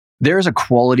There's a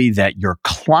quality that your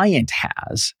client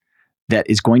has that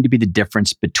is going to be the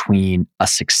difference between a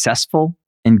successful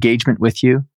engagement with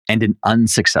you and an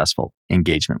unsuccessful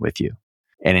engagement with you.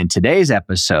 And in today's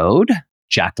episode,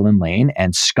 Jacquelyn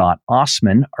and Scott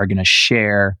Osman are going to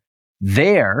share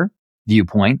their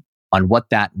viewpoint on what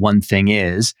that one thing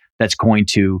is that's going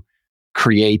to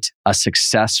create a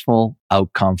successful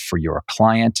outcome for your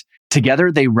client.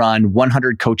 Together, they run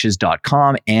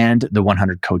 100coaches.com and the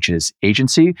 100 Coaches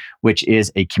Agency, which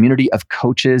is a community of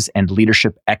coaches and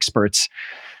leadership experts,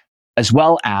 as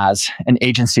well as an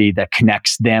agency that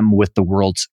connects them with the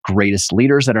world's greatest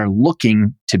leaders that are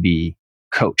looking to be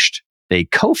coached. They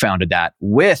co-founded that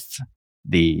with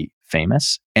the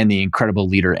famous and the incredible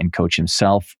leader and coach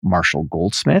himself, Marshall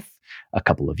Goldsmith, a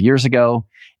couple of years ago.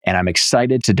 And I'm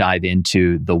excited to dive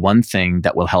into the one thing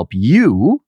that will help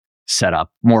you set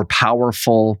up more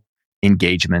powerful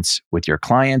engagements with your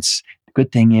clients. The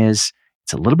good thing is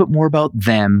it's a little bit more about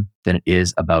them than it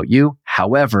is about you.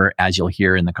 However, as you'll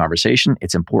hear in the conversation,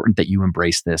 it's important that you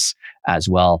embrace this as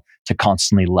well to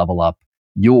constantly level up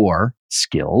your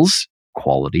skills,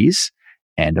 qualities,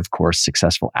 and of course,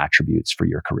 successful attributes for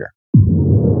your career.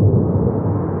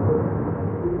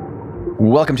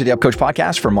 Welcome to the UpCoach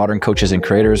podcast for modern coaches and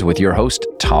creators with your host,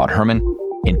 Todd Herman.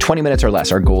 In 20 minutes or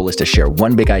less, our goal is to share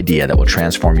one big idea that will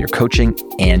transform your coaching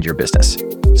and your business.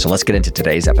 So let's get into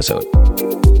today's episode.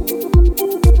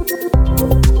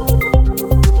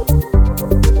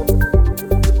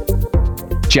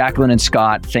 Jacquelyn and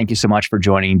Scott, thank you so much for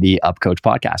joining the UpCoach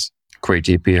podcast. Great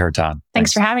to be here, Todd.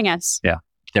 Thanks for having us. Yeah,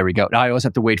 there we go. Now I always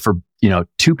have to wait for,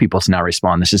 two people to now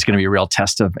respond. This is going to be a real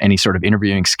test of any sort of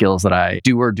interviewing skills that I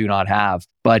do or do not have.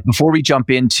 But before we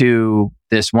jump into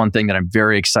this one thing that I'm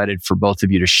very excited for both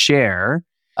of you to share,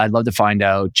 I'd love to find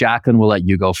out, Jacquelyn, we'll let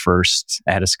you go first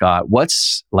ahead of Scott.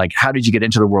 How did you get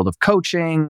into the world of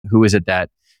coaching? Who is it that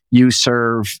you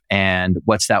serve? And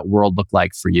what's that world look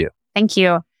like for you? Thank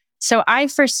you. So I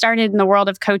first started in the world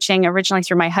of coaching originally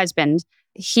through my husband.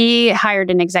 He hired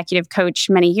an executive coach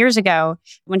many years ago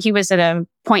when he was at a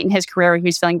point in his career where he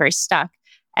was feeling very stuck.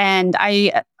 And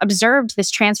I observed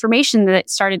this transformation that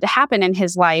started to happen in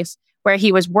his life where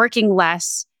he was working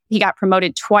less. He got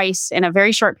promoted twice in a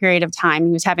very short period of time.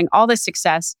 He was having all this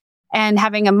success and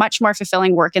having a much more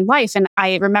fulfilling work in life. And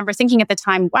I remember thinking at the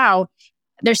time, wow,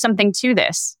 there's something to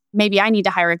this. Maybe I need to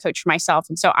hire a coach for myself.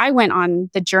 And so I went on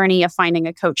the journey of finding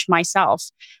a coach myself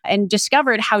and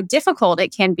discovered how difficult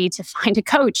it can be to find a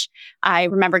coach. I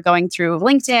remember going through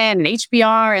LinkedIn and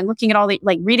HBR and looking at all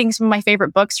reading some of my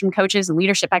favorite books from coaches and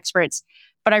leadership experts,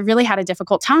 but I really had a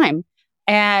difficult time.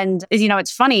 And,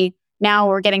 it's funny. Now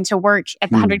we're getting to work at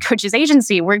the 100 Coaches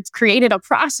Agency. We've created a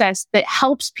process that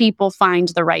helps people find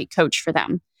the right coach for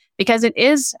them because it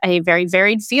is a very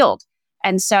varied field.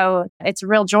 And so it's a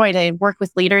real joy to work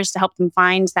with leaders to help them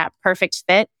find that perfect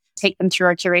fit, take them through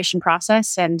our curation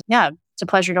process. And yeah, it's a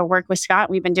pleasure to work with Scott.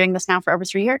 We've been doing this now for over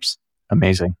 3 years.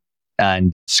 Amazing.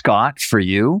 And Scott, for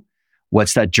you,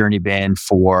 what's that journey been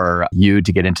for you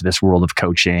to get into this world of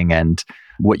coaching and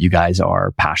what you guys are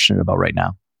passionate about right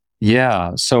now?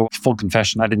 Yeah. So full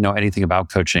confession, I didn't know anything about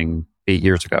coaching 8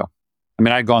 years ago. I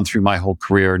mean, I'd gone through my whole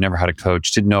career, never had a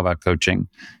coach, didn't know about coaching.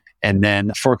 And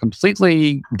then for a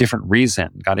completely different reason,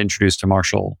 got introduced to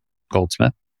Marshall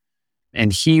Goldsmith.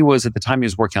 And he was, at the time, he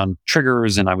was working on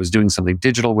triggers and I was doing something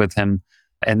digital with him.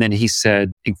 And then he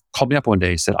called me up one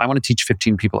day, he said, I want to teach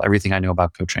 15 people everything I know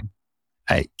about coaching.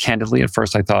 Candidly, at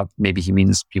first I thought maybe he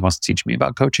means he wants to teach me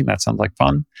about coaching. That sounds like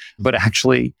fun. But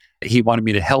actually, he wanted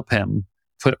me to help him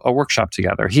put a workshop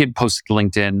together. He had posted to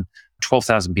LinkedIn,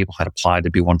 12,000 people had applied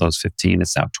to be one of those 15.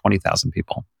 It's now 20,000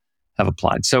 people have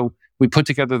applied. So we put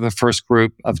together the first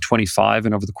group of 25,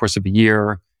 and over the course of a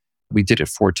year, we did it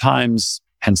 4 times,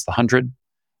 hence the 100.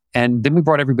 And then we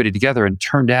brought everybody together and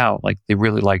turned out like they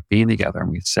really liked being together.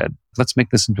 And we said, let's make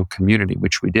this into a community,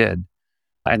 which we did.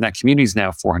 And that community is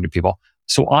now 400 people.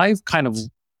 So I've kind of,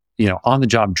 on the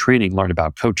job training, learned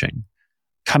about coaching,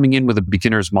 coming in with a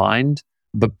beginner's mind,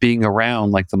 but being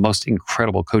around like the most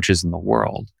incredible coaches in the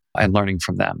world and learning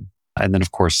from them. And then,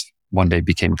 of course, one day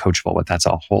became Coachable, but that's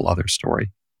a whole other story.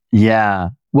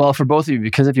 Yeah. Well, for both of you,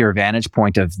 because of your vantage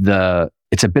point it's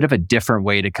a bit of a different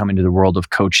way to come into the world of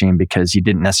coaching because you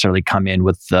didn't necessarily come in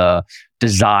with the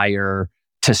desire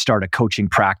to start a coaching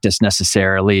practice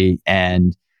necessarily.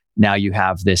 And now you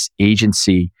have this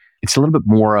agency. It's a little bit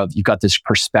more of, you've got this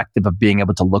perspective of being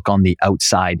able to look on the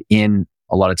outside in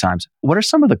a lot of times. What are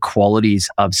some of the qualities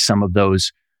of some of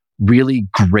those really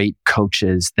great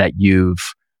coaches that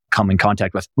you've come in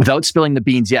contact with without spilling the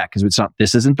beans yet? Because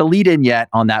this isn't the lead in yet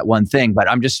on that one thing, but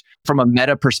I'm just from a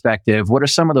meta perspective, what are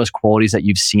some of those qualities that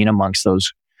you've seen amongst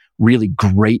those really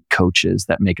great coaches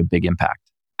that make a big impact?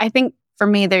 I think for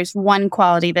me, there's one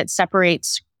quality that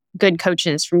separates good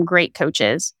coaches from great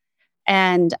coaches.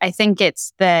 And I think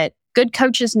it's that good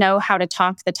coaches know how to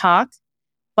talk the talk,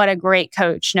 but a great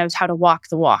coach knows how to walk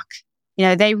the walk.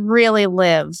 They really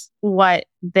live what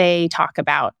they talk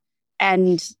about.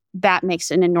 And that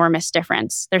makes an enormous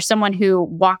difference. There's someone who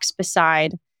walks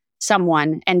beside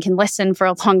someone and can listen for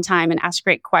a long time and ask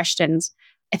great questions.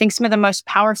 I think some of the most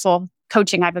powerful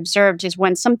coaching I've observed is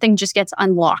when something just gets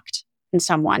unlocked in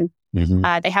someone.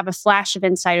 They have a flash of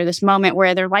insight or this moment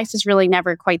where their life is really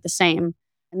never quite the same.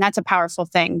 And that's a powerful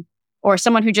thing. Or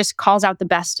someone who just calls out the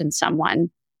best in someone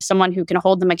who can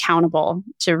hold them accountable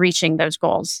to reaching those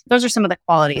goals. Those are some of the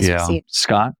qualities we see.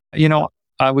 Scott?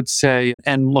 I would say,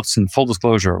 and listen, full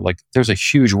disclosure, there's a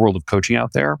huge world of coaching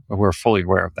out there. We're fully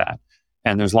aware of that.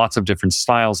 And there's lots of different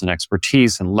styles and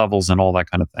expertise and levels and all that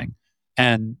kind of thing.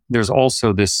 And there's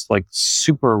also this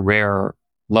super rare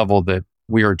level that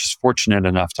we are just fortunate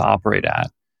enough to operate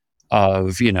at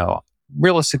of,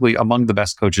 realistically among the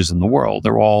best coaches in the world.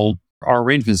 Our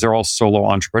arrangements, they're all solo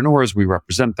entrepreneurs. We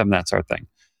represent them. That's our thing.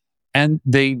 And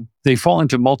they fall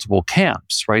into multiple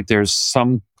camps, right? There's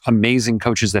some amazing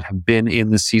coaches that have been in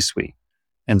the C-suite.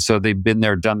 And so they've been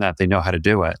there, done that. They know how to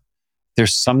do it.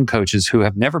 There's some coaches who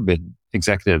have never been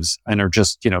executives and are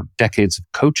just, decades of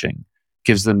coaching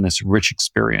gives them this rich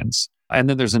experience. And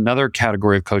then there's another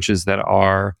category of coaches that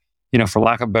are, for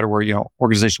lack of a better word,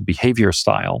 organizational behavior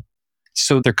style.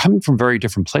 So they're coming from very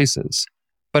different places.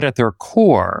 But at their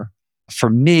core, for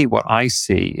me, what I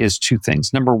see is two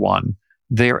things. Number one,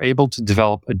 they are able to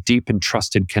develop a deep and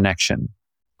trusted connection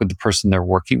with the person they're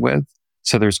working with.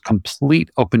 So there's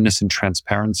complete openness and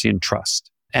transparency and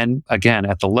trust. And again,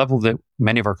 at the level that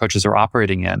many of our coaches are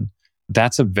operating in,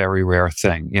 that's a very rare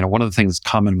thing. One of the things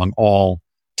common among all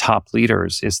top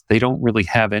leaders is they don't really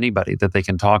have anybody that they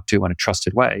can talk to in a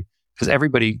trusted way because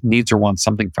everybody needs or wants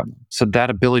something from them. So that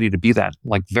ability to be that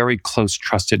very close,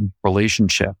 trusted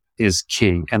relationship is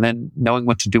key. And then knowing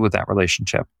what to do with that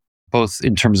relationship, both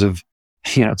in terms of,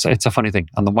 it's a funny thing.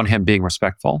 On the one hand, being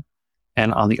respectful,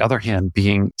 and on the other hand,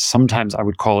 being sometimes I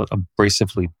would call it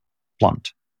abrasively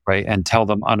blunt, right? And tell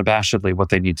them unabashedly what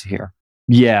they need to hear.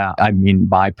 Yeah. I mean,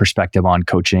 my perspective on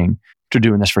coaching, after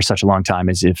doing this for such a long time,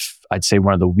 is if I'd say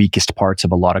one of the weakest parts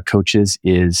of a lot of coaches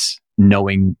is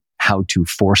knowing how to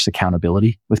force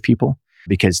accountability with people,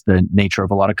 because the nature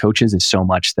of a lot of coaches is so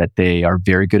much that they are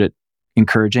very good at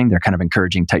encouraging. They're kind of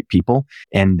encouraging type people.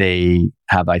 And they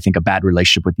have, I think, a bad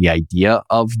relationship with the idea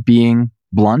of being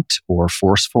blunt or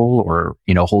forceful or,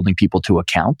 holding people to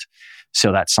account.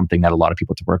 So that's something that a lot of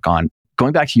people have to work on.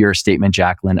 Going back to your statement,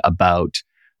 Jacquelyn, about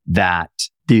that,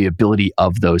 the ability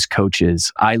of those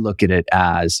coaches, I look at it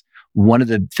as one of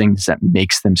the things that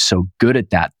makes them so good at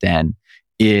that then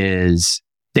is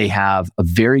they have a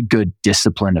very good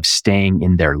discipline of staying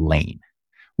in their lane.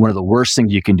 One of the worst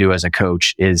things you can do as a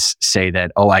coach is say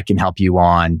that, I can help you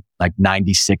on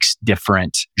 96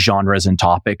 different genres and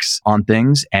topics on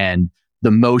things. And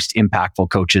the most impactful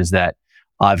coaches that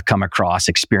I've come across,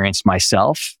 experienced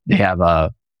myself, they have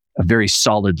a very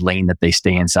solid lane that they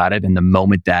stay inside of. And the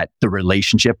moment that the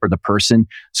relationship or the person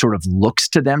sort of looks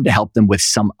to them to help them with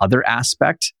some other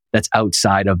aspect that's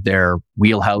outside of their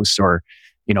wheelhouse or,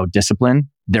 discipline,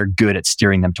 they're good at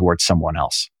steering them towards someone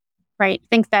else. Right. I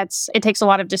think it takes a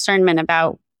lot of discernment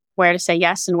about where to say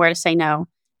yes and where to say no.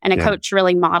 And a coach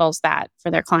really models that for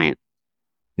their client.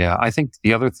 Yeah. I think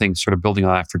the other thing, sort of building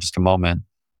on that for just a moment,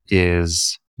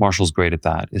 is Marshall's great at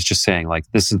that. It's just saying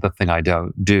this is the thing I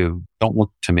do. Don't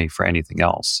look to me for anything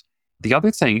else. The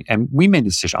other thing, and we made a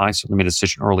decision, I certainly made a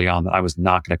decision early on that I was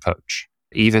not going to coach,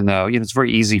 even though, it's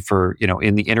very easy for,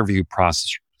 in the interview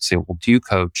process to say, well, do you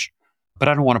coach? But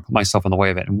I don't want to put myself in the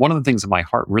way of it. And one of the things that my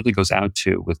heart really goes out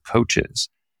to with coaches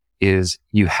is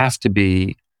you have to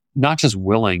be not just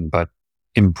willing, but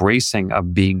embracing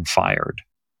of being fired,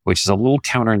 which is a little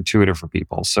counterintuitive for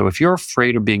people. So if you're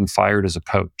afraid of being fired as a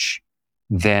coach,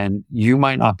 then you're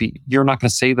not going to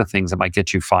say the things that might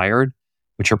get you fired,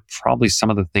 which are probably some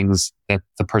of the things that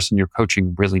the person you're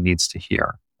coaching really needs to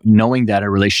hear. Knowing that a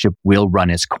relationship will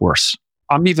run its course.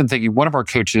 I'm even thinking one of our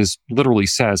coaches literally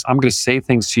says, I'm going to say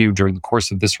things to you during the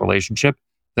course of this relationship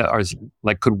that are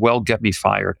could well get me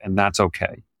fired, and that's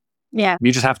okay. Yeah.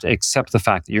 You just have to accept the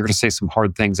fact that you're going to say some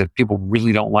hard things that people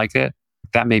really don't like it.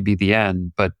 That may be the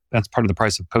end, but that's part of the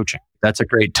price of coaching. That's a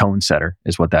great tone setter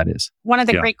is what that is. One of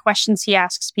the great questions he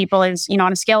asks people is,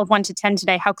 on a scale of 1 to 10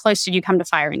 today, how close did you come to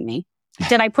firing me?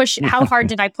 How hard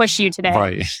did I push you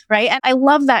today? Right. And I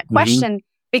love that question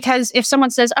because if someone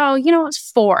says,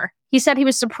 it's 4, he said he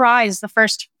was surprised the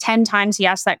first 10 times he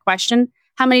asked that question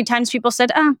how many times people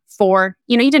said, 4,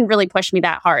 you didn't really push me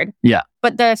that hard. Yeah.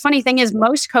 But the funny thing is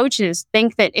most coaches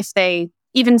think that if they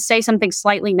even say something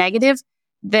slightly negative,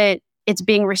 that it's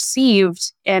being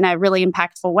received in a really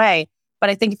impactful way. But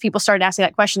I think if people started asking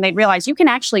that question, they'd realize you can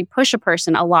actually push a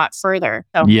person a lot further.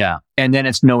 So. Yeah. And then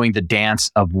it's knowing the dance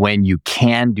of when you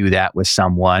can do that with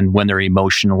someone, when they're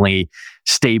emotionally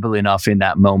stable enough in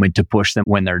that moment to push them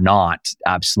when they're not.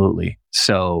 Absolutely.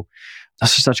 So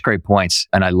those are such great points.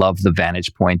 And I love the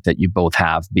vantage point that you both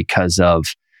have because of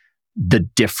the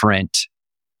different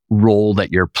role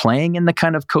that you're playing in the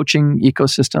kind of coaching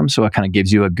ecosystem. So it kind of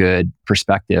gives you a good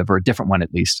perspective, or a different one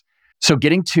at least. So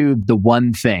getting to the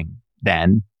one thing,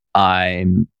 then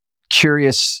I'm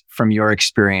curious from your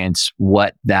experience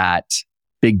what that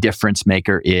big difference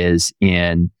maker is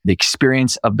in the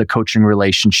experience of the coaching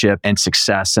relationship and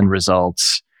success and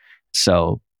results.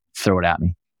 So throw it at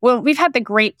me. Well, we've had the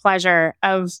great pleasure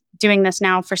of doing this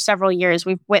now for several years.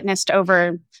 We've witnessed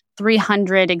over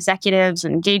 300 executives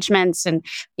and engagements. And,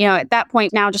 at that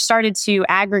point now just started to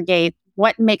aggregate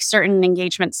what makes certain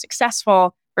engagements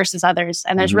successful versus others.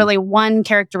 And there's really one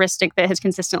characteristic that has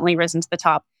consistently risen to the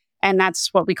top. And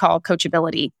that's what we call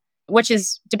coachability, which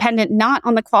is dependent not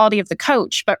on the quality of the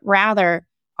coach, but rather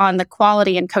on the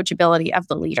quality and coachability of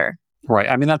the leader. Right.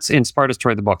 I mean, that's inspired us to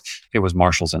write the book. It was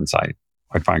Marshall's insight,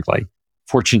 quite frankly.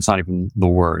 Fortune's not even the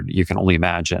word. You can only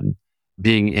imagine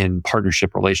being in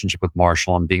relationship with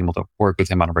Marshall and being able to work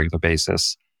with him on a regular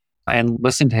basis and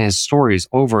listen to his stories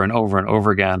over and over and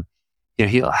over again.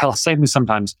 He'll say to me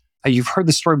sometimes, "Hey, you've heard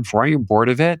the story before. Are you bored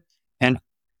of it?" And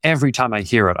every time I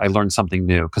hear it, I learn something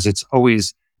new because it's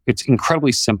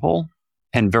incredibly simple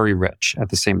and very rich at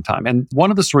the same time. And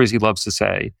one of the stories he loves to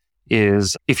say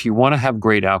is, if you want to have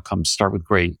great outcomes, start with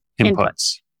great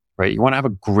inputs. Right? You want to have a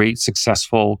great,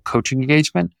 successful coaching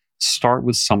engagement, start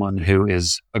with someone who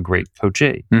is a great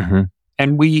coachee. Mm-hmm.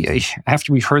 And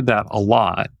after we heard that a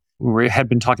lot, we had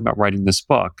been talking about writing this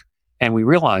book, and we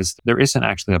realized there isn't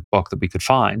actually a book that we could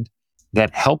find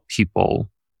that helped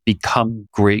people become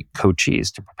great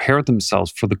coachees, to prepare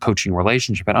themselves for the coaching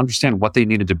relationship and understand what they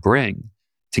needed to bring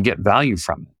to get value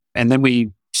from it. And then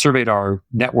we surveyed our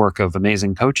network of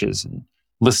amazing coaches and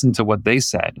listened to what they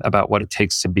said about what it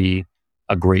takes to be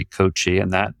a great coachee.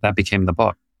 And that became the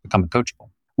book, Becoming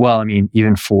Coachable. Well, I mean,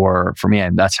 even for me,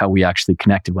 and that's how we actually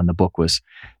connected when the book was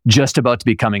just about to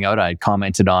be coming out. I had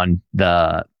commented on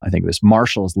I think it was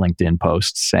Marshall's LinkedIn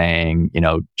post saying,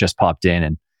 just popped in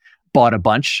and bought a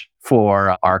bunch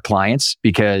for our clients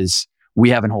because we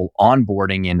have a whole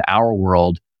onboarding in our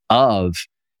world of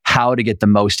how to get the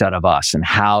most out of us and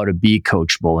how to be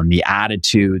coachable and the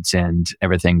attitudes and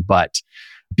everything, but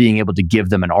being able to give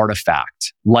them an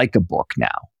artifact like a book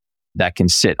now that can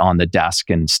sit on the desk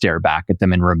and stare back at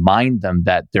them and remind them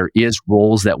that there is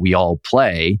roles that we all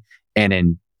play. And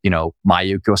in, my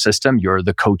ecosystem, you're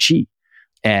the coachee.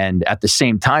 And at the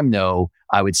same time, though,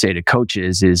 I would say to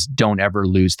coaches is don't ever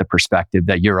lose the perspective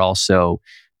that you're also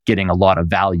getting a lot of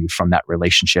value from that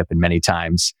relationship. And many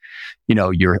times,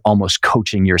 you're almost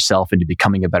coaching yourself into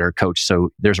becoming a better coach. So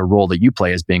there's a role that you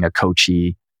play as being a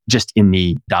coachee just in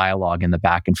the dialogue and the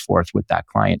back and forth with that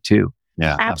client too.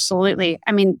 Yeah, absolutely.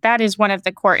 I mean, that is one of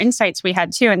the core insights we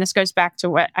had too. And this goes back to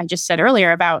what I just said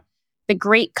earlier about the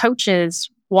great coaches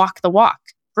walk the walk.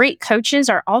 Great coaches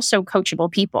are also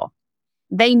coachable people.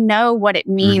 They know what it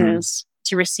means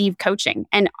to receive coaching.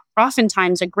 And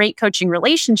oftentimes a great coaching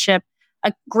relationship,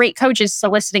 a great coach is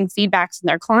soliciting feedback from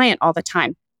their client all the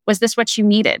time. Was this what you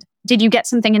needed? Did you get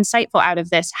something insightful out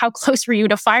of this? How close were you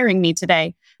to firing me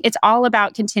today? It's all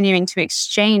about continuing to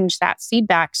exchange that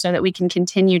feedback so that we can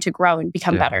continue to grow and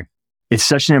become better. It's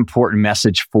such an important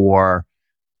message for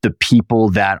the people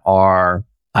that are,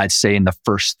 I'd say, in the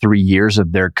first 3 years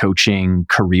of their coaching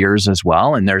careers as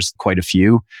well. And there's quite a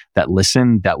few that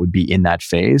listen that would be in that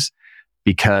phase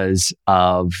because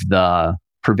of the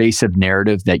pervasive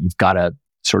narrative that you've got to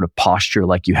sort of posture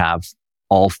like you have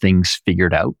all things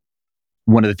figured out.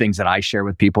 One of the things that I share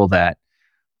with people that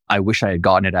I wish I had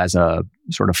gotten it as a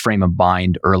sort of frame of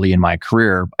mind early in my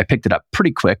career. I picked it up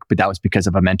pretty quick, but that was because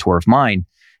of a mentor of mine.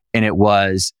 And it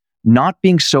was not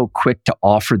being so quick to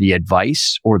offer the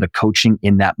advice or the coaching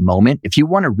in that moment. If you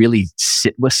want to really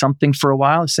sit with something for a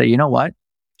while, say, you know what,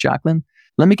 Jacquelyn,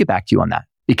 let me get back to you on that.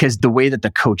 Because the way that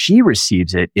the coachee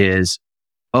receives it is,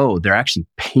 oh, they're actually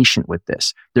patient with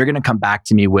this. They're going to come back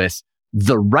to me with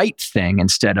the right thing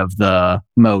instead of the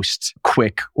most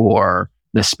quick or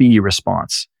the speedy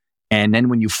response. And then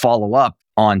when you follow up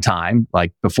on time,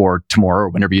 like before tomorrow or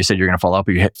whenever you said you're going to follow up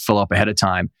or you follow up ahead of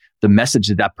time, the message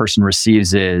that person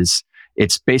receives is,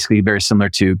 It's basically very similar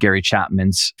to Gary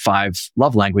Chapman's 5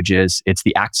 love languages. It's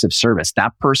the acts of service.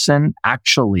 That person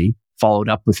actually followed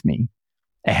up with me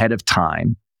ahead of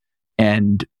time.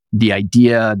 And the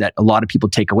idea that a lot of people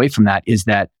take away from that is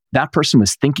that that person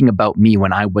was thinking about me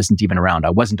when I wasn't even around. I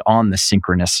wasn't on the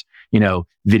synchronous,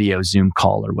 video Zoom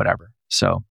call or whatever.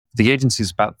 So the agency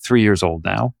is about 3 years old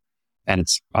now, and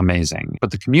it's amazing.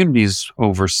 But the community is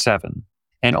over 7.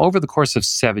 And over the course of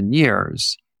 7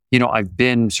 years, I've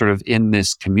been sort of in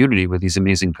this community with these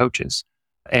amazing coaches.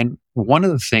 And one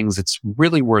of the things that's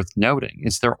really worth noting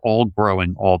is they're all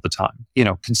growing all the time.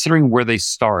 Considering where they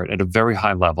start at a very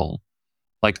high level,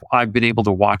 like I've been able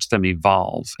to watch them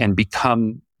evolve and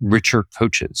become richer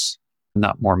coaches.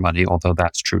 Not more money, although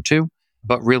that's true too.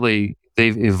 But really,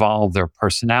 they've evolved. Their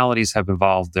personalities have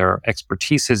evolved. Their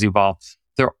expertise has evolved.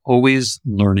 They're always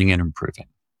learning and improving.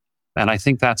 And I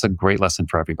think that's a great lesson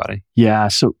for everybody. Yeah.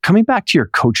 So coming back to your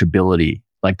coachability,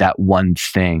 like that one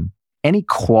thing, any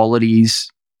qualities,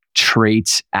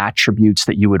 traits, attributes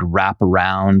that you would wrap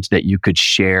around that you could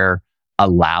share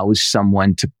allows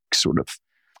someone to sort of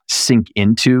sink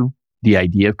into the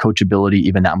idea of coachability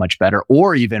even that much better?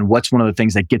 Or even what's one of the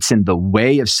things that gets in the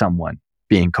way of someone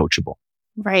being coachable?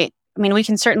 Right. I mean, we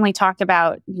can certainly talk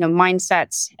about,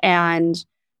 mindsets and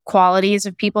qualities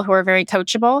of people who are very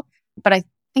coachable, but I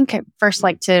think I'd first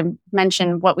like to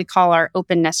mention what we call our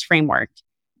openness framework.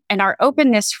 And our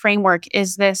openness framework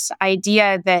is this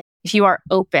idea that if you are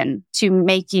open to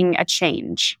making a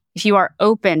change, if you are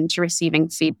open to receiving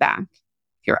feedback,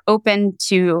 if you're open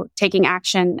to taking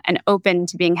action and open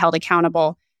to being held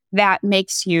accountable, that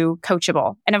makes you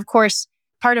coachable. And of course,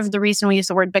 part of the reason we use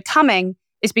the word becoming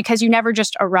is because you never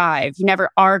just arrive. You never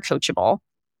are coachable.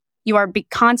 You are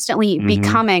constantly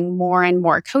becoming more and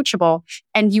more coachable,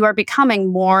 and you are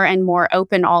becoming more and more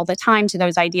open all the time to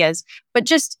those ideas. But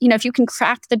just, if you can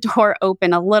crack the door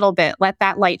open a little bit, let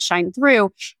that light shine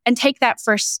through and take that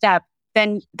first step,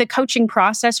 then the coaching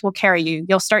process will carry you.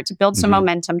 You'll start to build some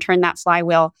momentum, turn that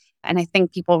flywheel. And I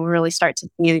think people will really start to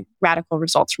see radical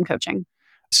results from coaching.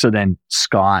 So then,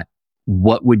 Scott,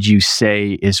 what would you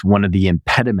say is one of the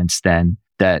impediments then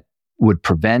that would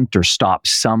prevent or stop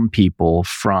some people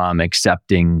from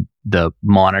accepting the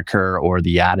moniker or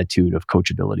the attitude of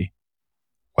coachability?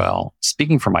 Well,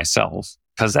 speaking for myself,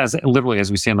 because as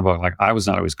we see in the book, like I was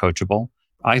not always coachable.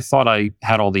 I thought I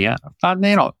had all the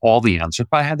answers,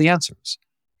 but I had the answers.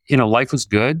 Life was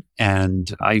good,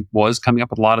 and I was coming up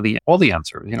with all the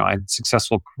answers. I had a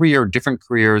successful career, different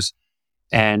careers,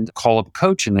 and call up a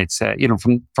coach, and they'd say,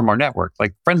 from our network,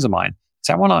 like friends of mine,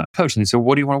 say, I want to coach, and they say,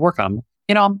 what do you want to work on?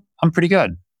 I'm pretty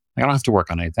good. I don't have to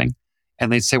work on anything.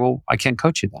 And they'd say, well, I can't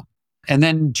coach you then. And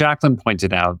then Jacquelyn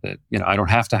pointed out that, I don't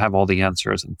have to have all the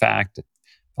answers. In fact,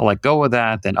 I'll let go of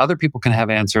that. Then other people can have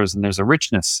answers, and there's a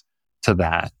richness to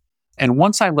that. And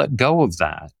once I let go of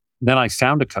that, then I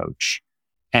found a coach,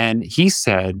 and he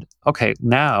said, okay,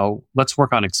 now let's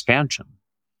work on expansion.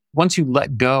 Once you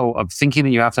let go of thinking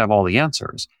that you have to have all the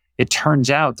answers, it turns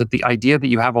out that the idea that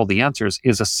you have all the answers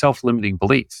is a self-limiting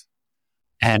belief.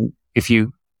 And if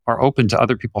you are open to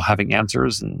other people having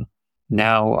answers, and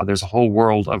now there's a whole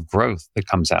world of growth that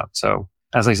comes out. So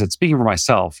as I said, speaking for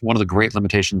myself, one of the great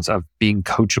limitations of being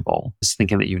coachable is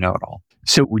thinking that you know it all.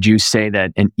 So would you say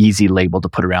that an easy label to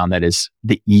put around that is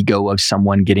the ego of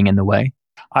someone getting in the way?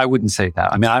 I wouldn't say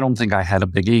that. I mean, I don't think I had a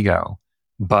big ego,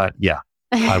 but yeah,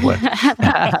 I would.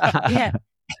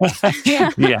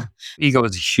 Yeah. Ego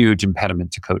is a huge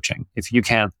impediment to coaching. If you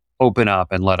can't open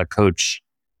up and let a coach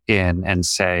in and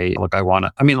say, look,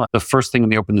 the first thing in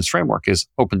the openness framework is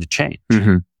open to change,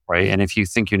 right? And if you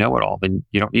think you know it all, then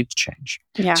you don't need to change.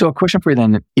 Yeah. So a question for you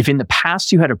then, if in the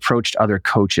past you had approached other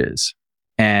coaches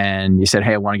and you said,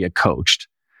 hey, I want to get coached,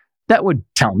 that would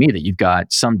tell me that you've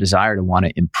got some desire to want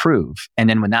to improve. And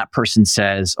then when that person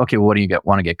says, okay, well, what do you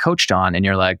want to get coached on? And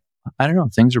you're like, I don't know,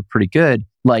 things are pretty good.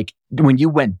 Like when you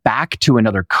went back to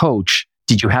another coach,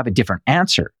 did you have a different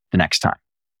answer the next time?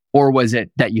 Or was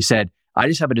it that you said, I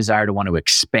just have a desire to want to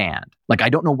expand. Like, I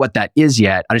don't know what that is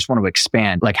yet. I just want to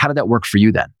expand. Like, how did that work for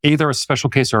you then? Either a special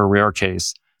case or a rare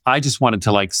case. I just wanted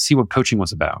to see what coaching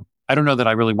was about. I don't know that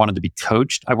I really wanted to be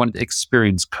coached. I wanted to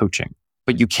experience coaching.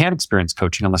 But you can't experience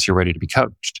coaching unless you're ready to be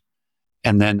coached.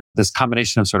 And then this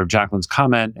combination of sort of Jacquelyn's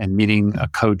comment and meeting a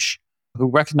coach who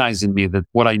recognized in me that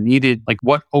what I needed,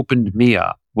 what opened me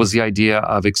up was the idea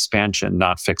of expansion,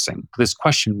 not fixing. This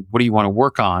question, what do you want to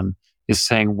work on, is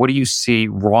saying, what do you see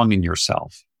wrong in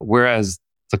yourself? Whereas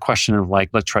the question of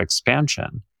let's try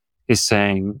expansion is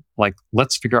saying,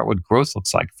 let's figure out what growth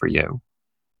looks like for you.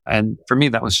 And for me,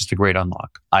 that was just a great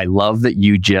unlock. I love that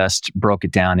you just broke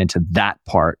it down into that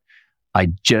part. I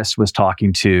just was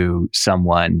talking to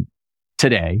someone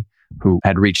today who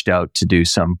had reached out to do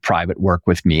some private work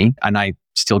with me. And I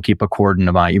still keep a cordon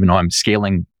of my, even though I'm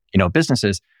scaling,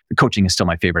 businesses, coaching is still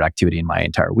my favorite activity in my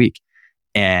entire week.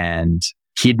 And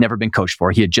he had never been coached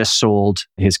for. He had just sold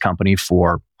his company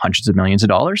for hundreds of millions of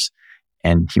dollars.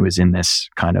 And he was in this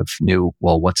kind of new,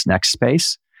 what's next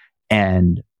space.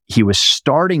 And he was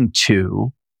starting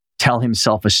to tell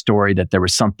himself a story that there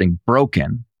was something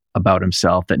broken about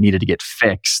himself that needed to get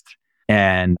fixed.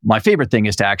 And my favorite thing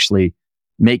is to actually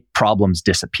make problems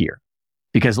disappear.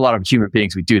 Because a lot of human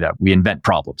beings, we do that. We invent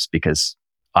problems because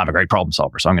I'm a great problem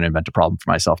solver. So I'm going to invent a problem for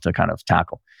myself to kind of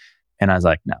tackle. And I was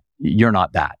like, no, you're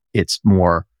not that. It's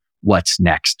more what's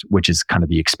next, which is kind of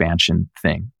the expansion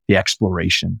thing, the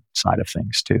exploration side of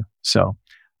things too. So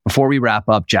before we wrap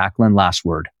up, Jacquelyn, last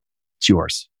word. It's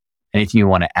yours. Anything you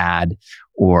want to add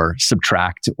or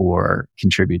subtract or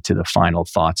contribute to the final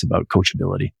thoughts about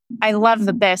coachability? I love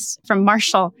this from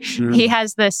Marshall. He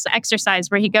has this exercise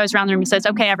where he goes around the room and says,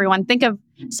 okay, everyone, think of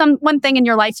one thing in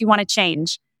your life you want to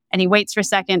change. And he waits for a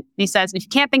second. And he says, if you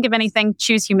can't think of anything,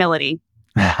 choose humility.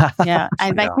 Yeah.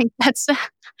 And I think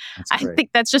I think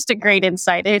that's just a great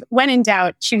insight. When in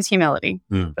doubt, choose humility.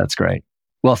 That's great.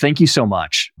 Well, thank you so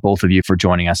much, both of you, for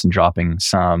joining us and dropping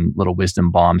some little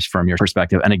wisdom bombs from your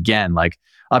perspective. And again,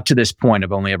 up to this point,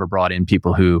 I've only ever brought in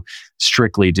people who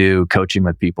strictly do coaching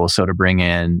with people. So to bring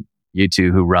in you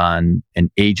two who run an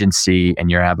agency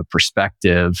and you have a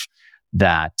perspective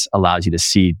that allows you to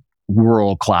see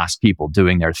world-class people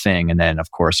doing their thing. And then,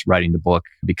 of course, writing the book,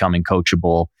 Becoming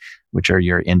Coachable, which are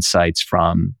your insights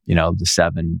from, the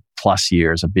 7+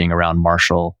 years of being around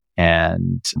Marshall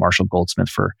and Marshall Goldsmith.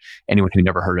 For anyone who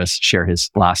never heard us share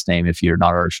his last name, if you're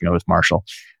not already familiar with Marshall,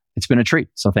 it's been a treat.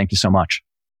 So thank you so much.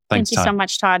 Thank you so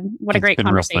much, Todd. What a great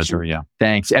conversation. It's been a real pleasure, yeah.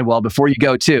 Thanks. And before you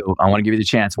go too, I want to give you the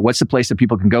chance. What's the place that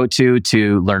people can go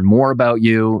to learn more about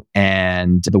you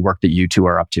and the work that you two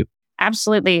are up to?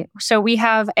 Absolutely. So we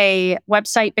have a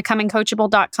website,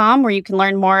 becomingcoachable.com, where you can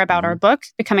learn more about our book,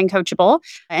 Becoming Coachable,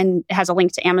 and it has a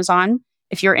link to Amazon.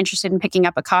 If you're interested in picking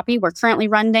up a copy, we're currently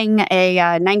running a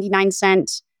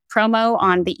 99-cent promo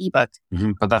on the ebook.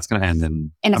 But that's going to end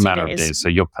in a matter of days. So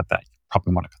you'll cut that.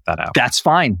 Probably want to cut that out. That's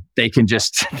fine. They can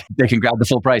grab the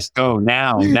full price. Oh,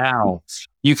 now.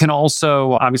 You can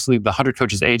also, obviously, the 100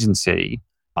 Coaches agency,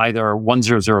 either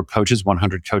 100 Coaches,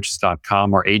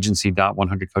 100coaches.com, or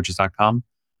agency.100coaches.com.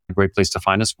 A great place to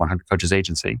find us, 100 Coaches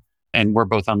Agency. And we're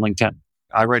both on LinkedIn.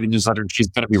 I write a newsletter. She's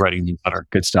going to be writing a newsletter.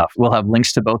 Good stuff. We'll have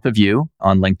links to both of you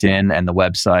on LinkedIn and the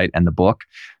website and the book.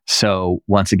 So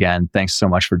once again, thanks so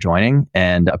much for joining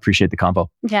and appreciate the convo.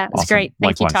 Yeah, it's great.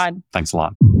 Thank you, Todd. Thanks a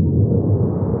lot.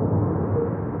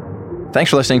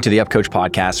 Thanks for listening to the UpCoach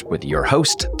podcast with your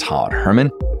host, Todd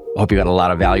Herman. I hope you got a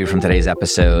lot of value from today's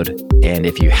episode. And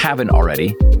if you haven't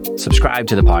already, subscribe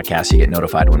to the podcast so you get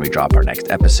notified when we drop our next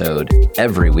episode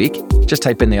every week. Just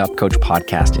type in the UpCoach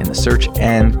podcast in the search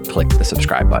and click the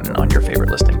subscribe button on your favorite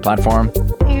listening platform.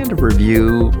 And a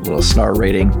review, a little star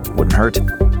rating wouldn't hurt.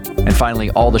 And finally,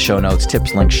 all the show notes,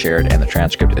 tips, links shared, and the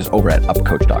transcript is over at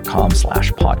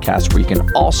upcoach.com/podcast, where you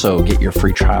can also get your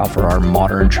free trial for our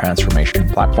modern transformation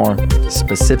platform,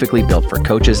 specifically built for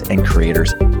coaches and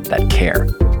creators that care.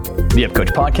 The UpCoach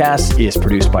podcast is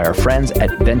produced by our friends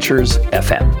at Ventures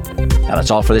FM. Now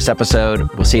that's all for this episode.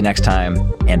 We'll see you next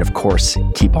time. And of course,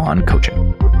 keep on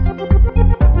coaching.